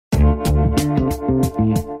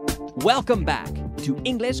Welcome back to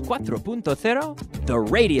Inglés 4.0, the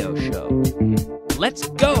radio show. Let's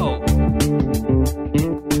go!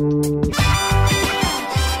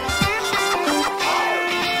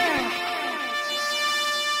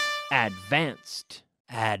 Advanced.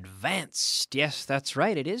 Advanced. Yes, that's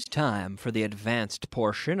right. It is time for the advanced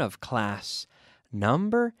portion of class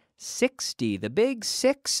number 60. The big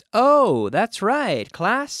 60. That's right.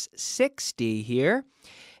 Class 60 here.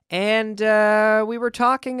 And we were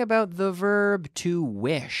talking about the verb to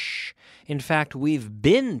wish. In fact, we've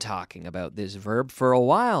been talking about this verb for a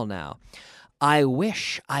while now. I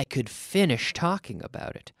wish I could finish talking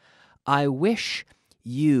about it. I wish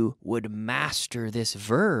you would master this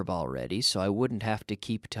verb already so I wouldn't have to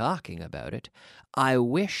keep talking about it. I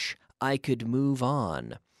wish I could move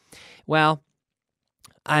on. Well,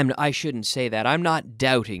 I shouldn't say that. I'm not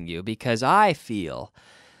doubting you because I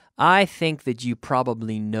think that you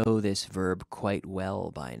probably know this verb quite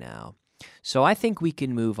well by now. So I think we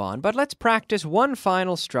can move on. But let's practice one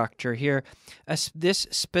final structure here, this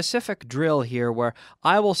specific drill here where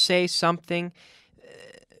I will say something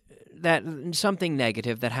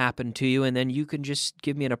negative that happened to you, and then you can just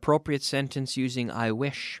give me an appropriate sentence using I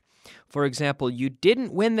wish. For example, you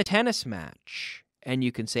didn't win the tennis match, and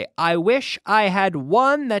you can say, I wish I had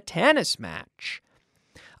won the tennis match.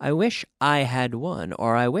 I wish I had won,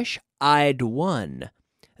 or I wish I'd won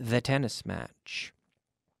the tennis match.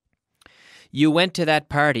 You went to that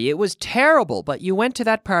party. It was terrible, but you went to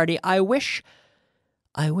that party. I wish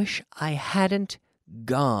I hadn't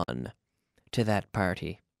gone to that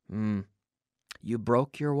party. You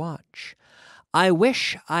broke your watch. I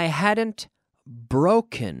wish I hadn't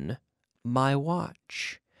broken my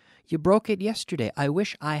watch. You broke it yesterday. I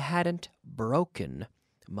wish I hadn't broken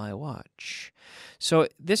my watch. So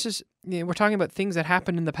we're talking about things that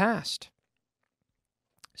happened in the past.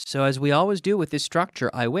 So as we always do with this structure,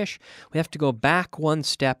 I wish, we have to go back one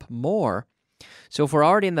step more. So if we're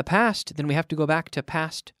already in the past, then we have to go back to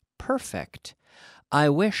past perfect. I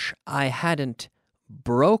wish I hadn't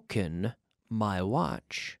broken my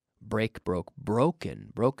watch. Break, broke,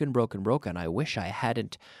 broken. Broken, broken, broken. I wish I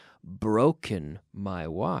hadn't broken my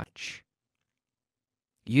watch.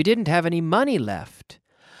 You didn't have any money left.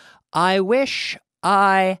 I wish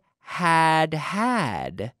I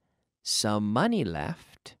had some money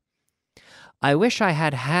left. I wish I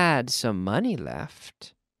had some money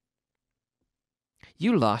left.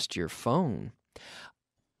 You lost your phone.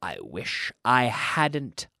 I wish I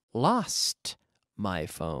hadn't lost my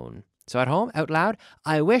phone. So at home, out loud,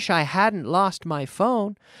 I wish I hadn't lost my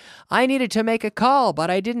phone. I needed to make a call, but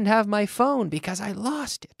I didn't have my phone because I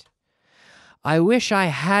lost it. I wish I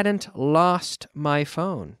hadn't lost my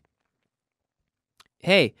phone.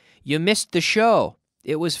 Hey, you missed the show.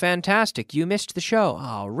 It was fantastic. You missed the show.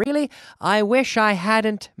 Oh, really? I wish I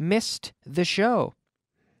hadn't missed the show.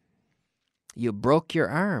 You broke your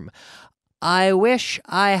arm. I wish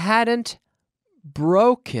I hadn't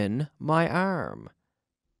broken my arm.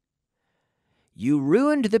 You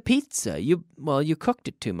ruined the pizza. You cooked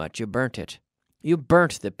it too much. You burnt it. You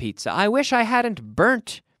burnt the pizza. I wish I hadn't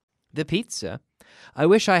burnt the pizza. I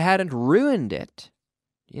wish I hadn't ruined it.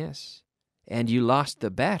 Yes. And you lost the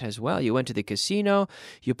bet as well. You went to the casino.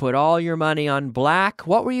 You put all your money on black.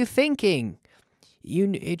 What were you thinking? You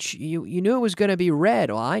knew it was going to be red.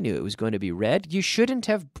 Well, I knew it was going to be red. You shouldn't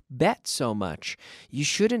have bet so much. You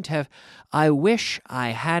shouldn't have. I wish I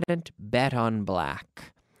hadn't bet on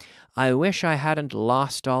black. I wish I hadn't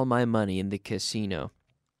lost all my money in the casino.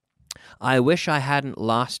 I wish I hadn't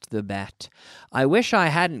lost the bet. I wish I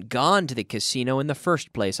hadn't gone to the casino in the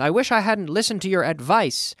first place. I wish I hadn't listened to your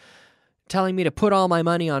advice telling me to put all my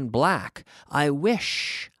money on black. I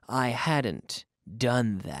wish I hadn't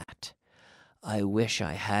done that. I wish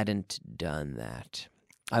I hadn't done that.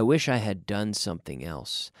 I wish I had done something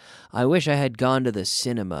else. I wish I had gone to the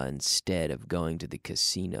cinema instead of going to the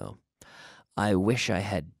casino. I wish I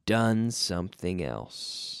had done something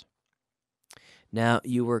else. Now,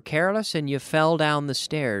 you were careless and you fell down the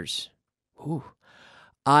stairs. Ooh.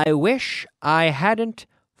 I wish I hadn't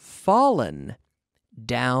fallen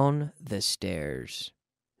down the stairs.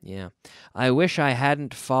 Yeah. I wish I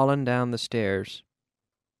hadn't fallen down the stairs.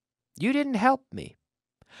 You didn't help me.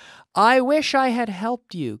 I wish I had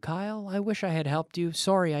helped you, Kyle. I wish I had helped you.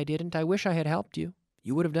 Sorry, I didn't. I wish I had helped you.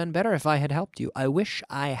 You would have done better if I had helped you. I wish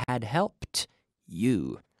I had helped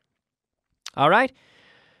you. All right?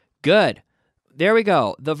 Good. There we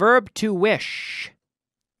go. The verb to wish.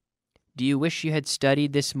 Do you wish you had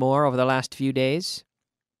studied this more over the last few days?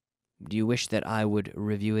 Do you wish that I would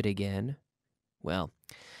review it again? Well,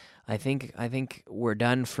 I think we're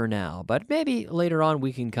done for now, but maybe later on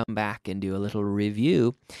we can come back and do a little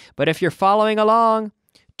review. But if you're following along,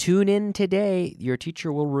 tune in today. Your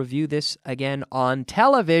teacher will review this again on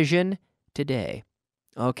television today.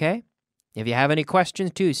 Okay? If you have any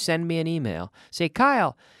questions too, send me an email. Say,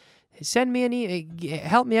 Kyle, send me an email.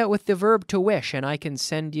 Help me out with the verb to wish, and I can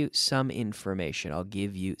send you some information. I'll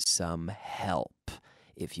give you some help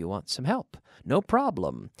if you want some help. No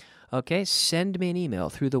problem. Okay, send me an email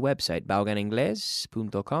through the website,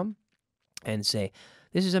 bauganingles.com, and say,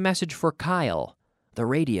 this is a message for Kyle, the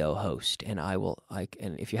radio host, and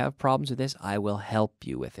and if you have problems with this, I will help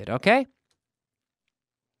you with it, okay?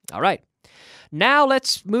 All right. Now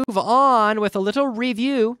let's move on with a little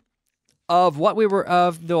review of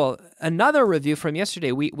another review from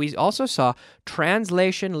yesterday. We also saw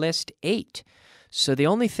Translation List 8. So the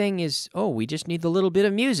only thing is, we just need the little bit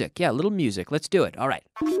of music. Yeah, a little music. Let's do it. All right.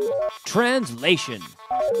 Translation.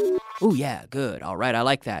 Oh, yeah, good. All right, I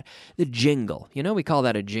like that. The jingle. We call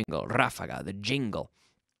that a jingle. Ráfaga, the jingle.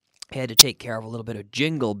 I had to take care of a little bit of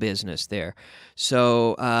jingle business there.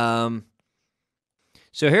 So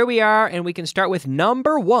here we are, and we can start with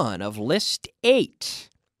number 1 of List 8.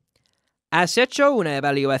 Has hecho una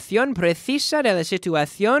evaluación precisa de la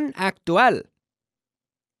situación actual.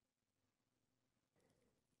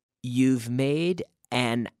 You've made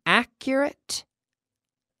an accurate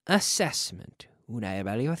assessment. Una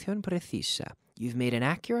evaluación precisa. You've made an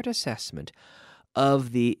accurate assessment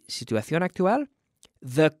of the situación actual,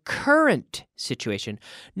 the current situation.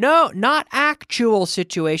 No, not actual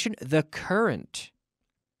situation, the current.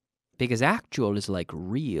 Because actual is like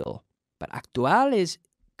real, but actual is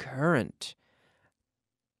current.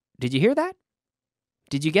 Did you hear that?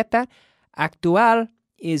 Did you get that? Actual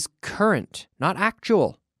is current, not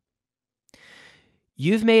actual.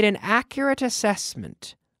 You've made an accurate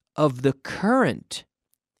assessment of the current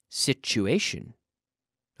situation.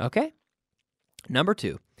 Okay? Number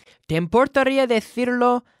 2. ¿Te importaría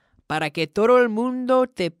decirlo para que todo el mundo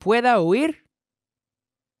te pueda oír?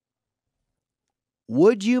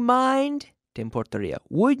 Would you mind? ¿Te importaría?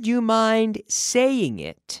 Would you mind saying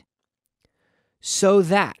it so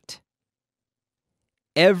that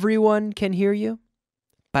everyone can hear you?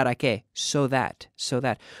 ¿Para qué? So that.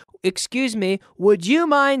 Excuse me, would you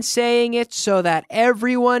mind saying it so that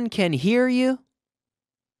everyone can hear you?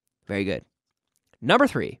 Very good. Number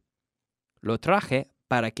 3. Lo traje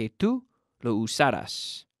para que tú lo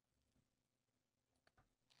usaras.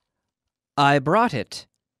 I brought it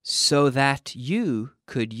so that you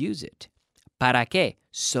could use it. ¿Para qué?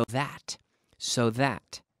 So that.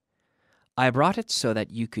 I brought it so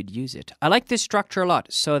that you could use it. I like this structure a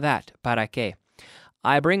lot. So that. ¿Para qué?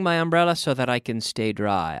 I bring my umbrella so that I can stay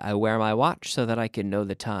dry. I wear my watch so that I can know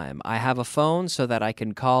the time. I have a phone so that I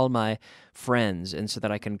can call my friends and so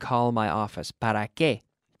that I can call my office. ¿Para qué?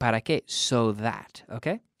 ¿Para qué? So that.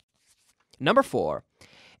 Okay? Number 4.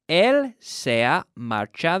 Él se ha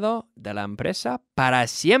marchado de la empresa para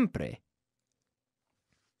siempre.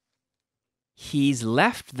 He's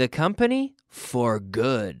left the company for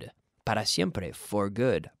good. Para siempre, for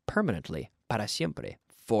good. Permanently. Para siempre,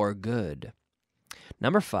 for good.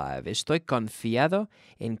 Number 5. Estoy confiado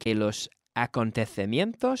en que los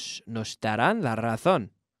acontecimientos nos darán la razón.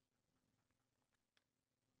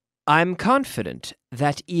 I'm confident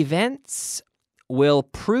that events will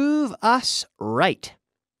prove us right.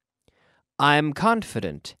 I'm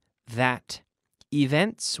confident that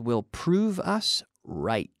events will prove us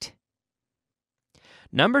right.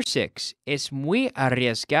 Number 6. Es muy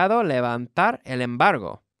arriesgado levantar el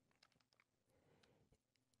embargo.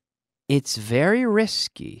 It's very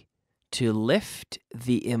risky to lift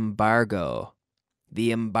the embargo.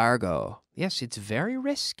 The embargo. Yes, it's very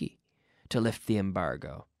risky to lift the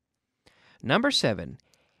embargo. Number 7.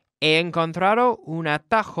 He encontrado un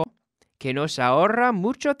atajo que nos ahorra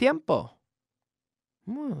mucho tiempo.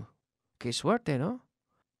 Qué suerte, ¿no?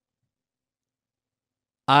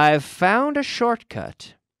 I've found a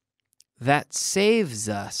shortcut that saves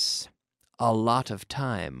us a lot of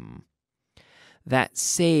time. That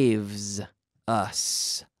saves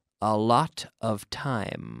us a lot of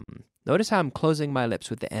time. Notice how I'm closing my lips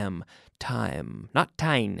with the M. Time. Not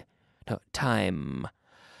tine. No, time.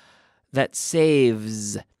 That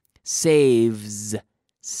saves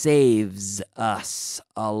us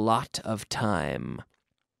a lot of time.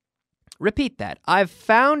 Repeat that. I've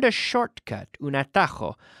found a shortcut, un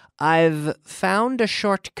atajo. I've found a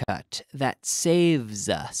shortcut that saves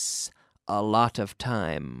us a lot of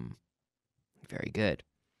time. Very good.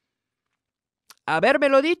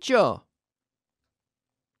 Habérmelo dicho.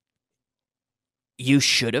 You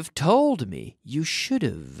should have told me. You should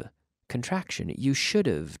have. contraction. You should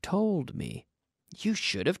have told me. You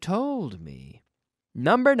should have told me.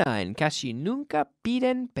 Number 9. Casi nunca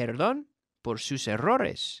piden perdón por sus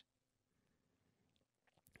errores.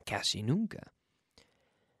 Casi nunca.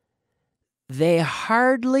 They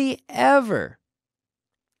hardly ever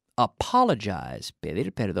apologize.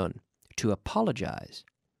 Pedir perdón. To apologize.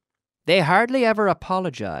 They hardly ever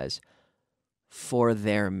apologize for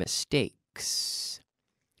their mistakes.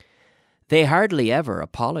 They hardly ever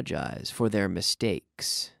apologize for their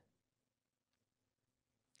mistakes.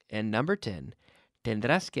 And number 10.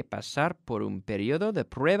 Tendrás que pasar por un periodo de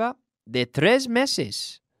prueba de 3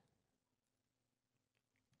 meses.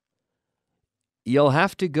 You'll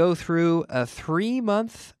have to go through a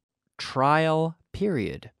 3-month trial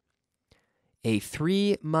period. A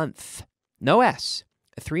 3-month, no S,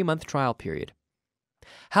 a 3-month trial period.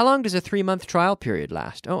 How long does a 3-month trial period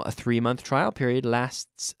last? Oh, a 3-month trial period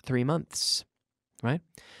lasts 3 months, right?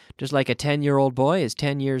 Just like a 10-year-old boy is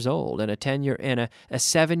 10 years old, and a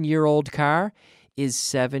 7-year-old car is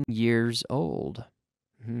 7 years old.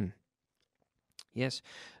 Yes,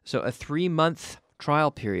 so a 3-month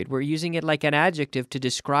trial period. We're using it like an adjective to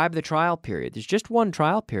describe the trial period. There's just one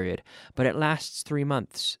trial period, but it lasts 3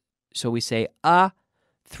 months. So we say a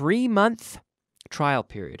 3-month trial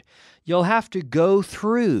period. You'll have to go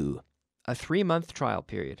through a 3-month trial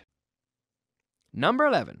period. Number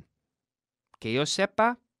 11. Que yo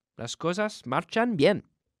sepa, las cosas marchan bien.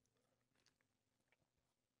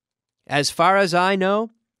 As far as I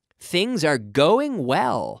know, things are going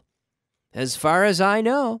well. As far as I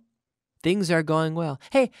know, things are going well.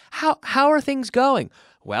 Hey, how are things going?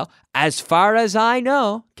 Well, as far as I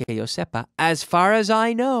know, que yo sepa, as far as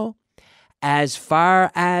I know, as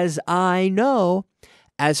far as I know,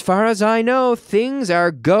 as far as I know, things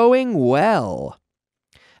are going well.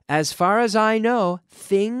 As far as I know,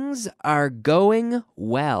 things are going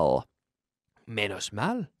well. Menos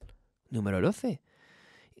mal. Número 12.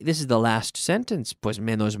 This is the last sentence. Pues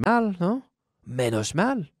menos mal, no? Menos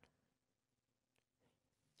mal.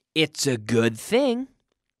 It's a good thing.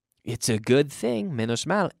 It's a good thing. Menos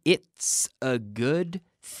mal. It's a good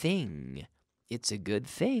thing. It's a good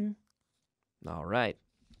thing. All right.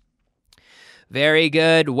 Very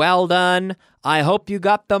good. Well done. I hope you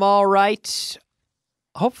got them all right.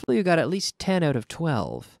 Hopefully you got at least 10 out of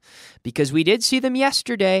 12, because we did see them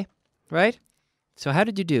yesterday, right? So how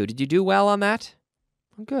did you do? Did you do well on that?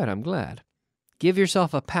 Well, good. I'm glad. Give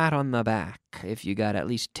yourself a pat on the back if you got at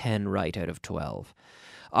least 10 right out of 12.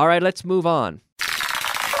 All right, let's move on.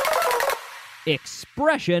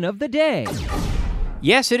 Expression of the day.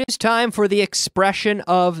 Yes, it is time for the expression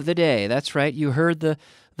of the day. That's right. You heard the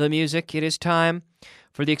music. It is time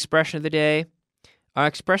for the expression of the day. Our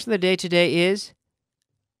expression of the day today is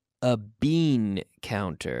a bean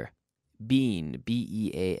counter. Bean,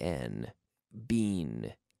 B-E-A-N.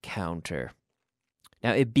 Bean counter.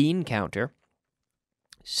 Now, a bean counter,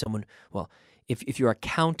 if you are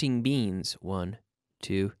counting beans, 1,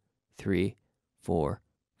 2, 3, 4,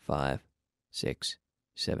 5, 6,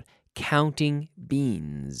 7. Counting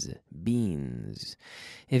beans. Beans.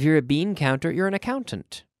 If you're a bean counter, you're an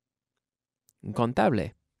accountant. Un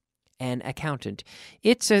contable. An accountant.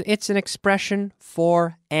 It's an expression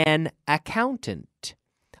for an accountant.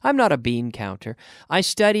 I'm not a bean counter. I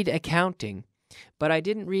studied accounting, but I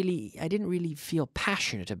didn't really feel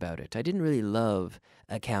passionate about it. I didn't really love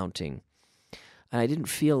accounting. And I didn't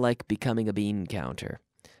feel like becoming a bean counter,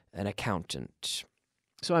 an accountant.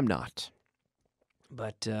 So I'm not.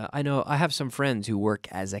 But I know I have some friends who work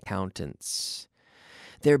as accountants.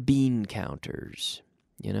 They're bean counters,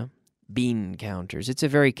 you know? Bean counters. It's a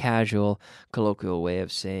very casual, colloquial way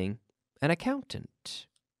of saying an accountant.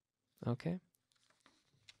 Okay?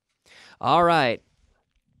 All right.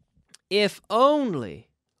 If only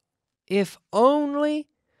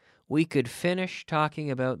we could finish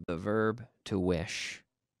talking about the verb to wish.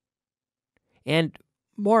 And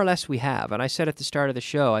more or less we have. And I said at the start of the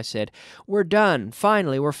show, I said, we're done.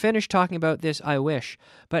 Finally, we're finished talking about this I wish.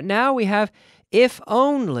 But now we have if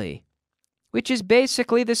only, which is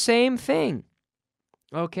basically the same thing.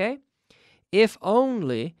 Okay? If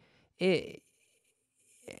only,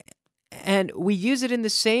 and we use it in the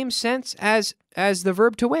same sense as the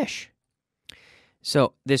verb to wish.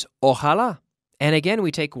 So this ojalá. And again,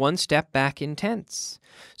 we take one step back in tense.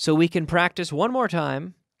 So we can practice one more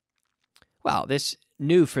time. Well, this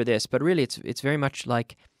new for this, but really it's very much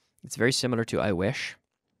like, it's very similar to I wish.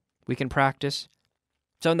 We can practice.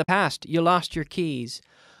 So in the past, you lost your keys.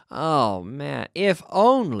 Oh, man. If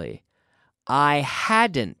only I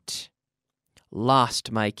hadn't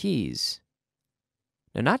lost my keys.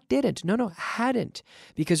 No, not didn't. No, hadn't.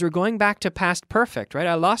 Because we're going back to past perfect, right?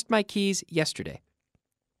 I lost my keys yesterday.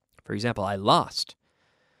 For example, I lost.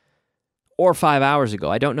 Or 5 hours ago.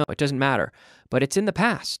 I don't know. It doesn't matter. But it's in the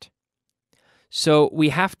past. So we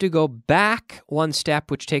have to go back one step,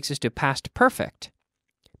 which takes us to past perfect.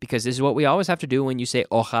 Because this is what we always have to do when you say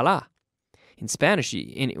ojalá. In Spanish,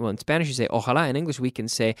 in Spanish you say ojalá. In English, we can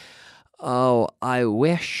say, oh, I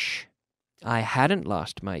wish I hadn't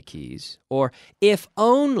lost my keys. Or, if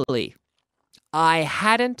only I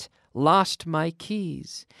hadn't lost my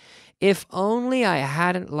keys. If only I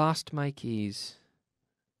hadn't lost my keys.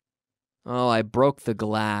 Oh, I broke the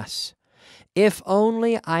glass. If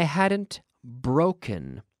only I hadn't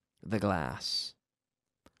broken the glass.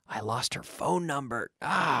 I lost her phone number.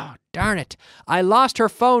 Ah, darn it. I lost her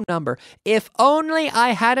phone number. If only I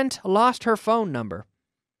hadn't lost her phone number.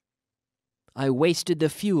 I wasted the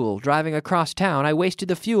fuel driving across town. I wasted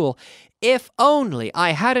the fuel. If only I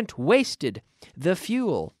hadn't wasted the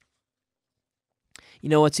fuel. You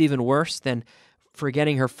know what's even worse than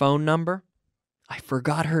forgetting her phone number? I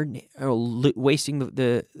forgot her name. Wasting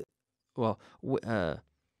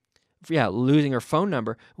losing her phone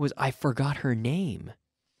number was I forgot her name.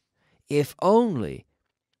 If only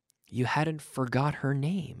you hadn't forgot her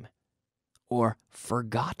name. Or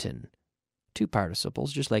forgotten. Two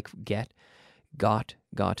participles, just like get, got,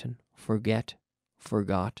 gotten, forget,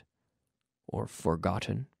 forgot, or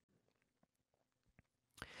forgotten.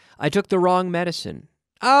 I took the wrong medicine.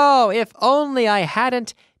 Oh, if only I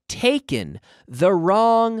hadn't taken the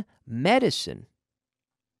wrong medicine.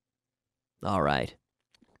 All right.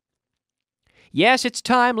 Yes, it's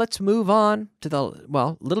time. Let's move on to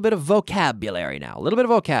a little bit of vocabulary now. A little bit of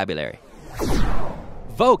vocabulary.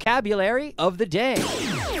 Vocabulary of the day.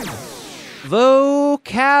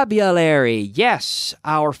 Vocabulary. Yes,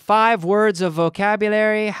 our 5 words of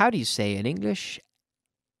vocabulary. How do you say in English?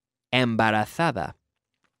 Embarazada.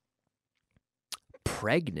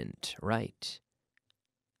 Pregnant, right.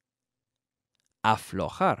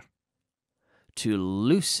 Aflojar. To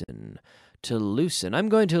loosen. To loosen. I'm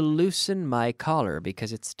going to loosen my collar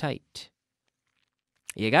because it's tight.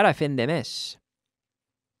 Llegar a fin de mes.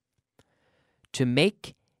 To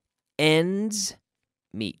make ends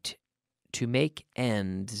meet. To make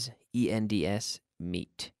ends, E-N-D-S,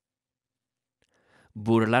 meet.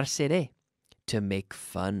 Burlarse de. To make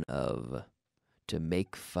fun of. To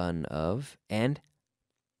make fun of. And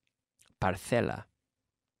parcela.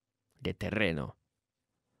 De terreno.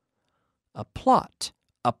 A plot.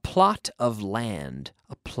 A plot of land.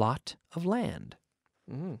 A plot of land.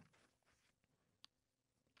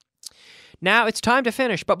 Now it's time to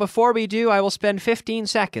finish, but before we do, I will spend 15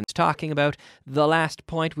 seconds talking about the last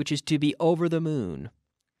point, which is to be over the moon.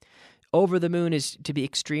 Over the moon is to be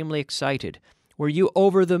extremely excited. Were you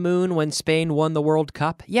over the moon when Spain won the World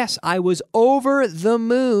Cup? Yes, I was over the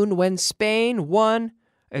moon when Spain won...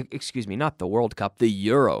 Excuse me, not the World Cup, the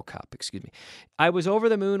Euro Cup, excuse me. I was over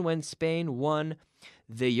the moon when Spain won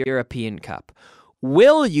the European Cup.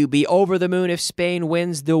 Will you be over the moon if Spain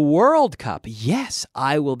wins the World Cup? Yes,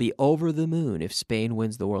 I will be over the moon if Spain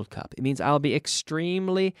wins the World Cup. It means I'll be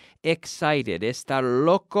extremely excited. Estar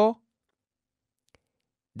loco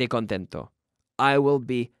de contento. I will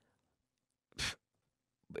be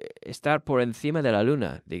estar por encima de la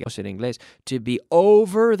luna, digamos en inglés, to be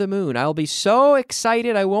over the moon. I'll be so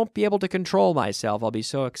excited I won't be able to control myself. I'll be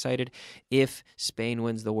so excited if Spain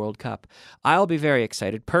wins the World Cup. I'll be very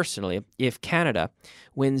excited personally if Canada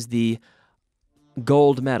wins the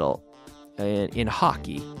gold medal in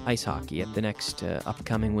hockey, ice hockey, at the next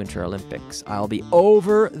upcoming Winter Olympics. I'll be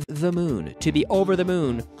over the moon. To be over the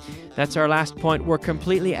moon. That's our last point. We're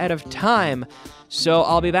completely out of time. So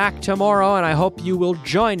I'll be back tomorrow, and I hope you will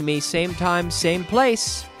join me same time, same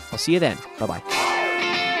place. I'll see you then. Bye-bye.